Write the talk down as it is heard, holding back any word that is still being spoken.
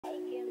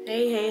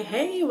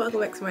Hey, welcome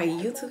back to my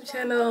YouTube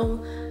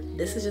channel.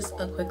 This is just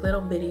a quick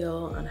little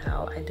video on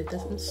how I did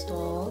this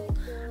install.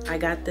 I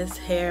got this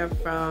hair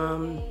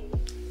from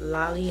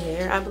Lolly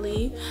Hair, I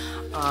believe.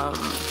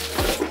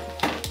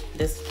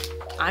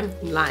 I'm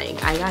lying,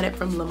 I got it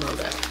from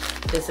Lamoda.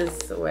 This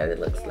is what it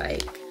looks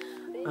like.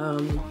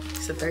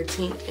 It's a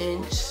 13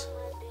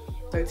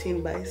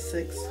 by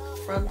 6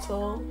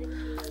 frontal.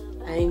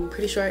 I'm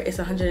pretty sure it's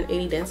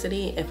 180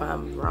 density. If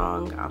I'm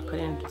wrong, I'll put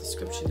it in the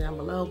description down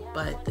below.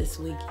 But this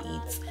wig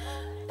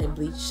they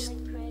bleached,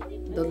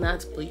 the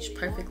knots bleached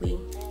perfectly.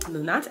 The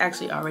knots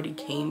actually already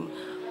came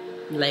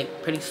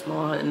like pretty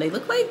small, and they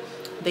look like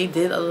they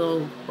did a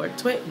little work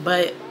to it,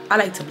 but I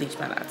like to bleach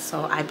my knots,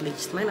 so I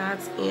bleached my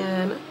knots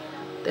and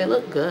they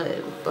look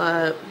good.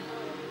 But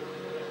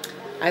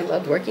I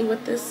loved working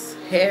with this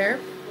hair.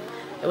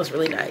 It was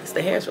really nice.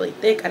 The hair is really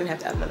thick. I didn't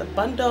have to add another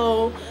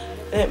bundle,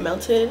 and it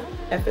melted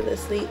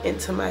effortlessly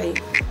into my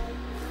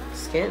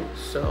skin.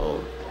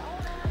 So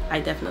I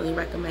definitely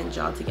recommend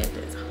y'all to get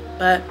this.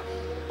 But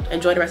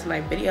enjoy the rest of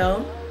my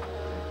video,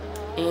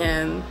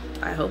 and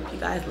I hope you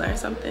guys learned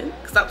something,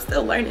 because I'm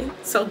still learning,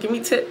 so give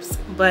me tips.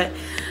 But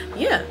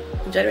yeah,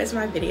 enjoy the rest of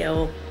my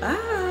video. Bye.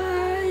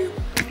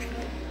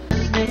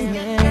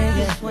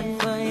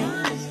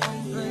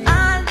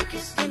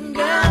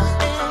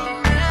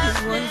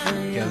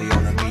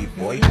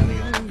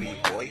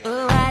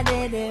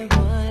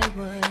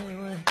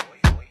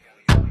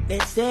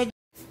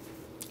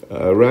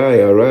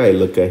 All right,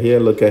 look at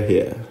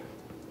here.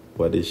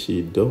 What is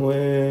she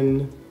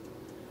doing?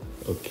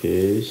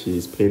 Okay,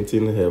 she's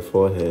painting her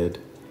forehead.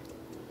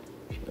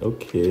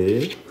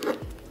 Okay.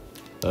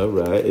 All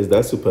right, is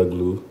that super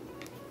glue?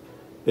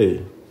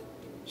 Hey,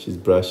 she's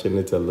brushing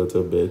it a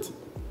little bit.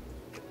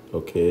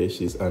 Okay,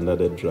 she's under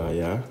the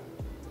dryer.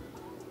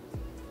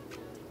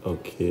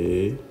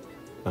 Okay,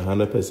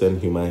 100%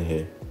 human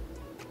hair.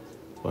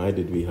 Why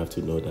did we have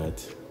to know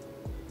that?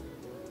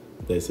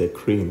 There's a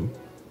cream.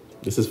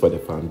 This is for the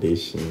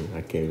foundation.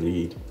 I can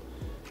read.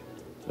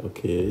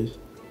 Okay,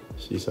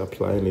 she's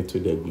applying it to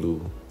the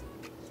glue.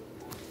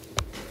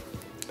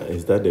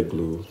 Is that the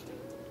glue?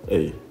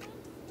 Hey,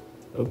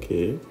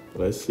 okay,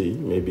 let's see.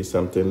 Maybe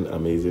something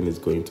amazing is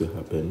going to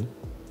happen.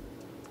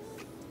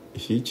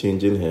 Is she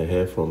changing her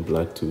hair from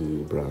black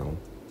to brown?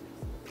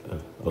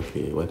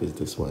 Okay, what is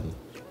this one?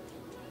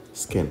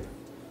 Skin.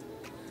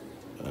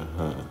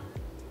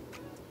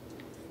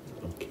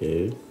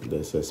 Okay,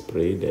 there's a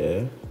spray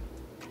there.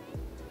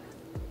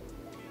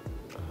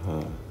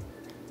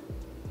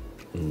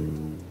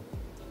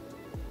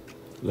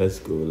 Let's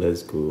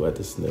go. What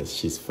is next?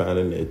 She's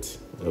fanning it.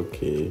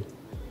 Okay.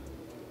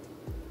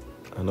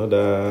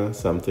 Another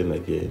something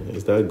again.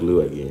 Is that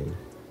glue again?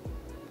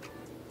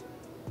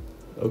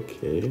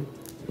 Okay.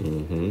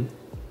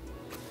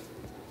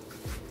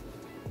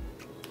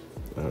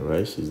 All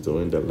right, she's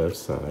doing the left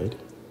side.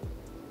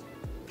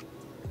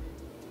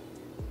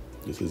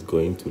 This is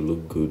going to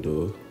look good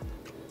though.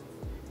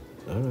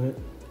 All right.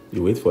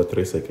 You wait for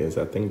 3 seconds.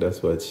 I think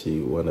that's what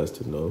she wants us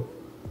to know.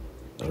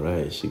 All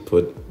right, she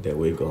put the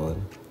wig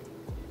on.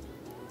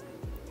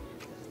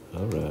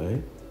 All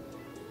right.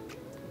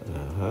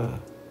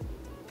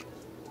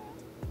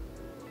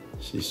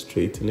 She's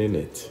straightening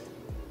it.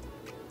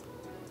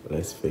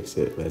 Let's fix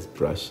it. Let's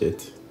brush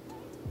it.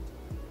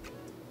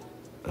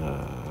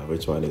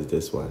 Which one is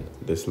this one?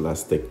 This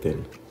elastic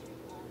thing.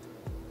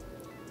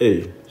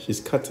 Hey, she's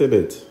cutting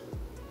it.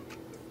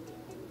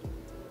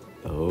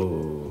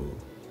 Oh.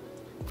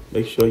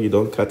 Make sure you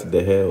don't cut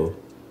the hair.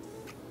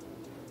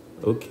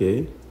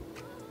 Okay.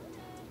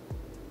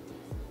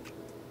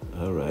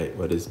 All right,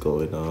 what is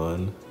going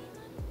on?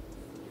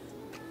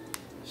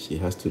 She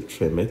has to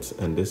trim it,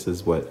 and this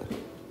is what...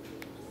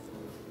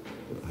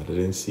 I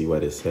didn't see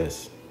what it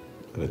says,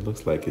 but it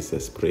looks like it's a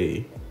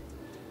spray.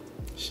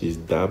 She's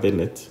dabbing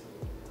it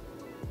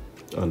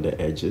on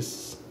the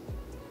edges.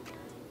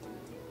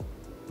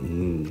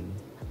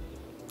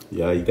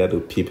 Yeah, you got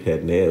to peep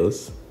her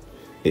nails.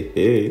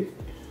 Hey.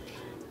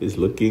 Is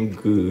looking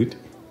good.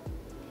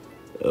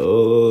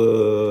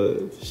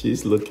 Oh,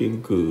 she's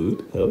looking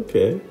good.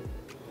 Okay.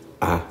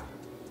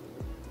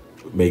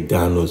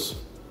 McDonald's.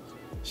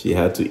 She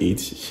had to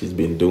eat. She's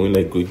been doing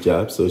a good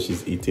job, so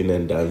she's eating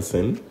and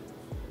dancing.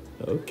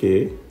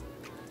 Okay.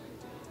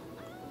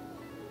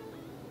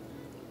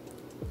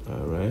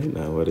 All right,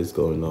 now what is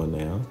going on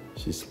now?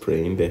 She's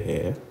spraying the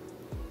hair.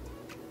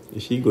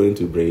 Is she going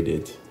to braid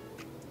it?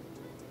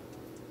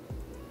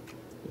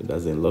 It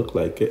doesn't look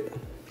like it.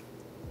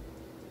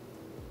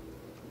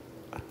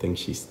 I think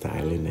she's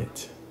styling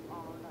it.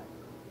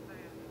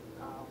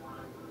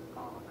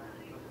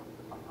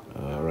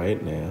 All right,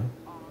 now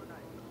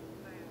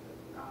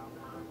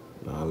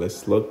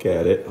let's look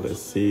at it.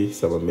 Let's see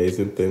some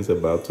amazing things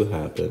about to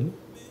happen.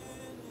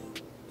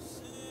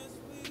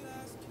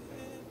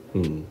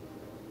 It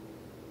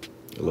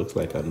looks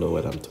like I know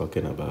what I'm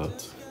talking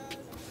about,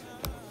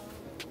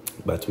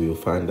 but we'll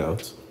find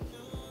out.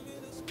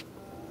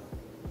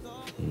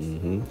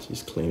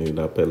 She's cleaning it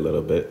up a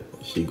little bit.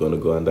 Is she gonna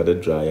go under the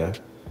dryer?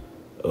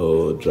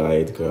 Oh, dry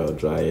it, girl,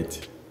 dry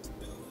it.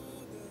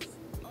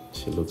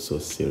 She looks so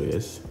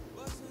serious.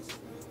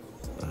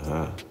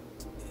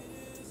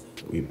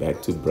 We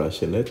back to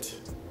brushing it.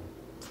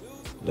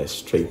 Let's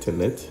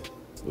straighten it.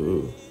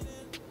 Ooh.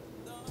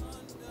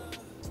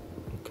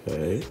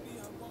 Okay.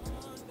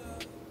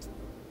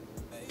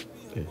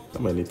 Hey, how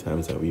many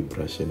times are we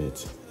brushing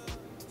it?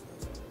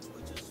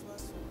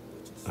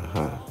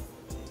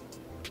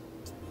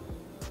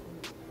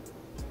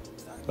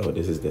 Oh,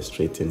 this is the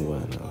straightened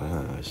one.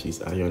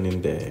 She's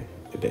ironing the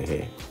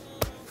hair.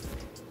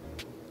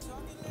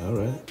 All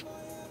right.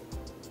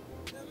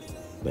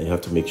 Now you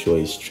have to make sure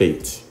it's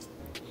straight.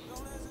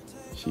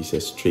 She's a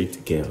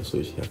straight girl, so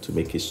you have to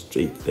make it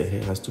straight. The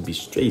hair has to be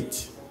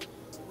straight.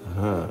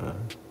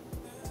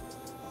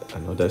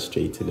 Another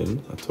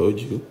straightening. I told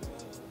you.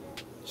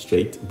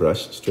 Straight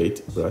brush,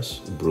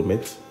 broom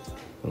it.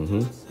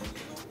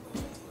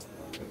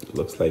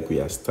 Looks like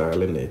we are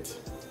styling it.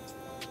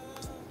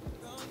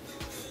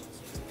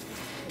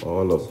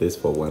 All of this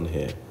for one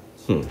hair.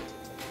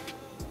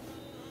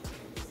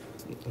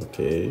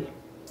 Okay.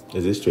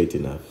 Is it straight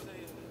enough?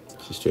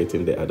 She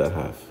straightened the other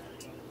half.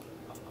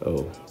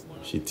 Oh,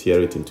 she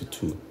tear it into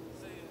two.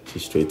 She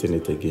straightened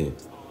it again.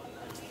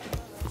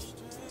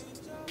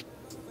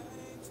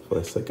 For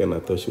a second, I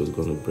thought she was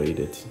going to braid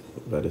it,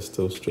 but it's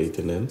still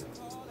straightening.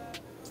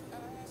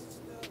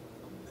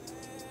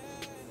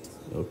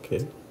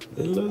 Okay,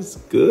 it looks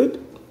good.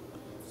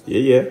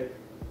 Yeah.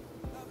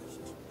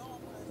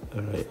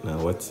 All right, now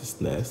what's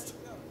next?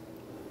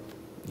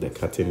 The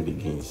cutting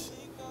begins.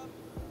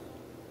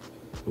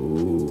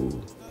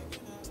 Ooh.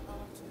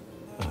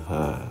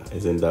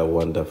 Isn't that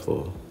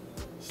wonderful?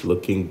 It's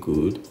looking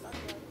good.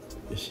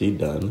 Is she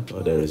done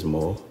or there is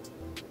more?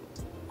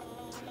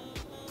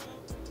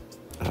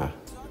 I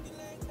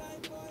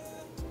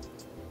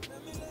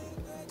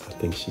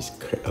think she's,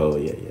 oh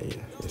yeah.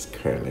 It's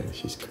curling.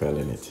 She's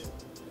curling it.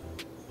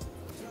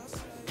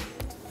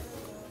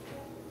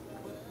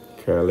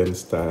 Curling,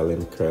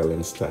 styling.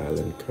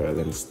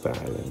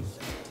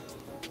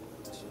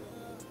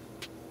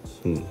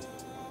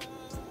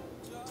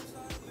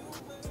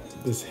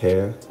 This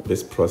hair,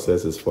 this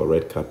process is for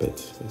red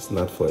carpet. It's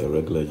not for a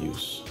regular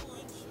use.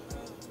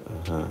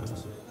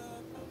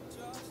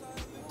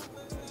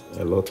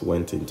 A lot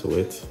went into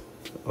it.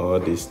 All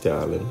this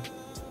styling.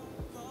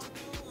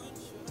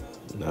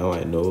 Now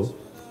I know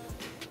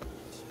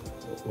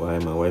why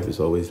my wife is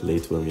always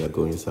late when we are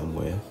going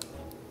somewhere.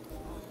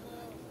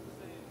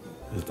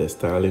 Is the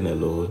styling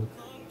alone?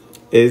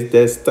 Is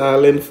the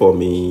styling for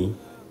me?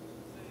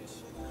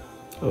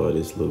 Oh,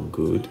 this look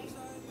good.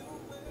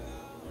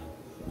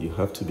 You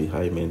have to be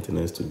high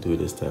maintenance to do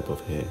this type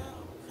of hair.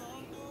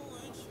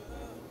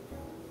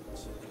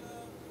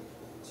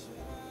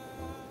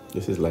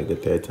 This is like the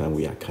third time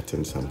we are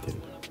cutting something.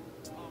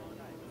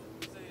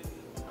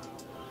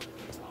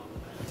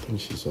 I think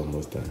she's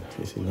almost done.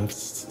 It's enough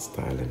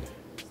styling.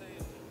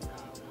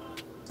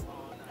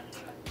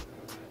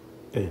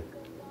 Hey,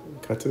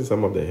 cutting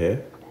some of the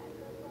hair.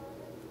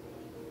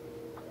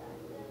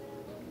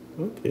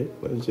 Okay,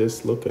 let's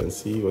just look and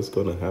see what's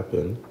going to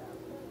happen.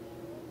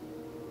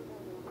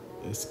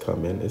 It's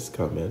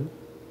coming.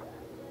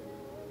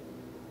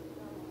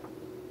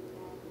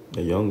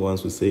 The young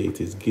ones will say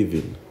it is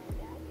giving.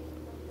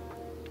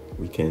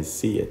 We can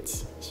see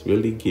it. It's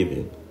really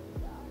giving.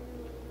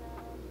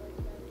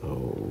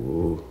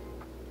 Oh.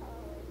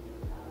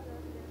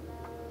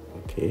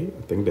 Okay,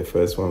 I think the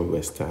first one we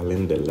were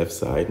styling the left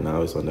side.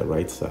 Now it's on the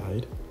right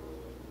side.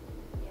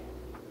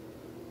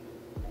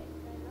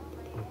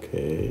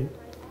 Okay.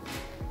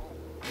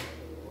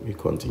 We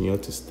continue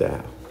to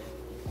style.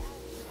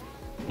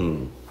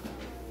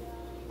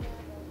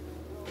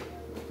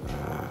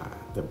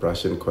 The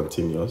brushing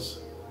continues.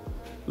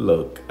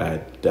 Look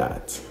at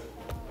that.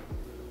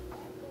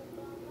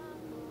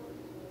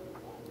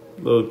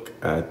 Look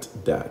at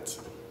that.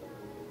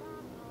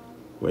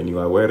 When you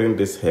are wearing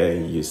this hair,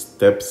 you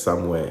step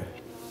somewhere.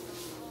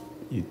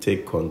 You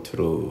take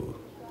control.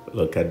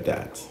 Look at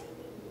that.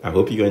 I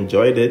hope you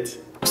enjoyed it.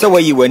 So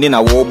where you went in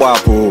a war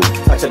bapo.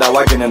 Achada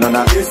wagging and on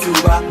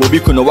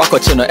Wobikuno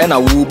Wakochino and a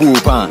wubu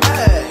pan.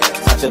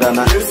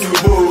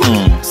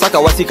 Saka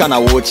wasika na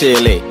wo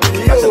chele.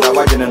 Achada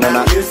wagging and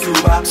on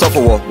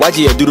Sofo,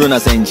 Waji Duruna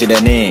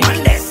Senjidane.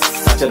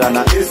 Achada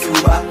na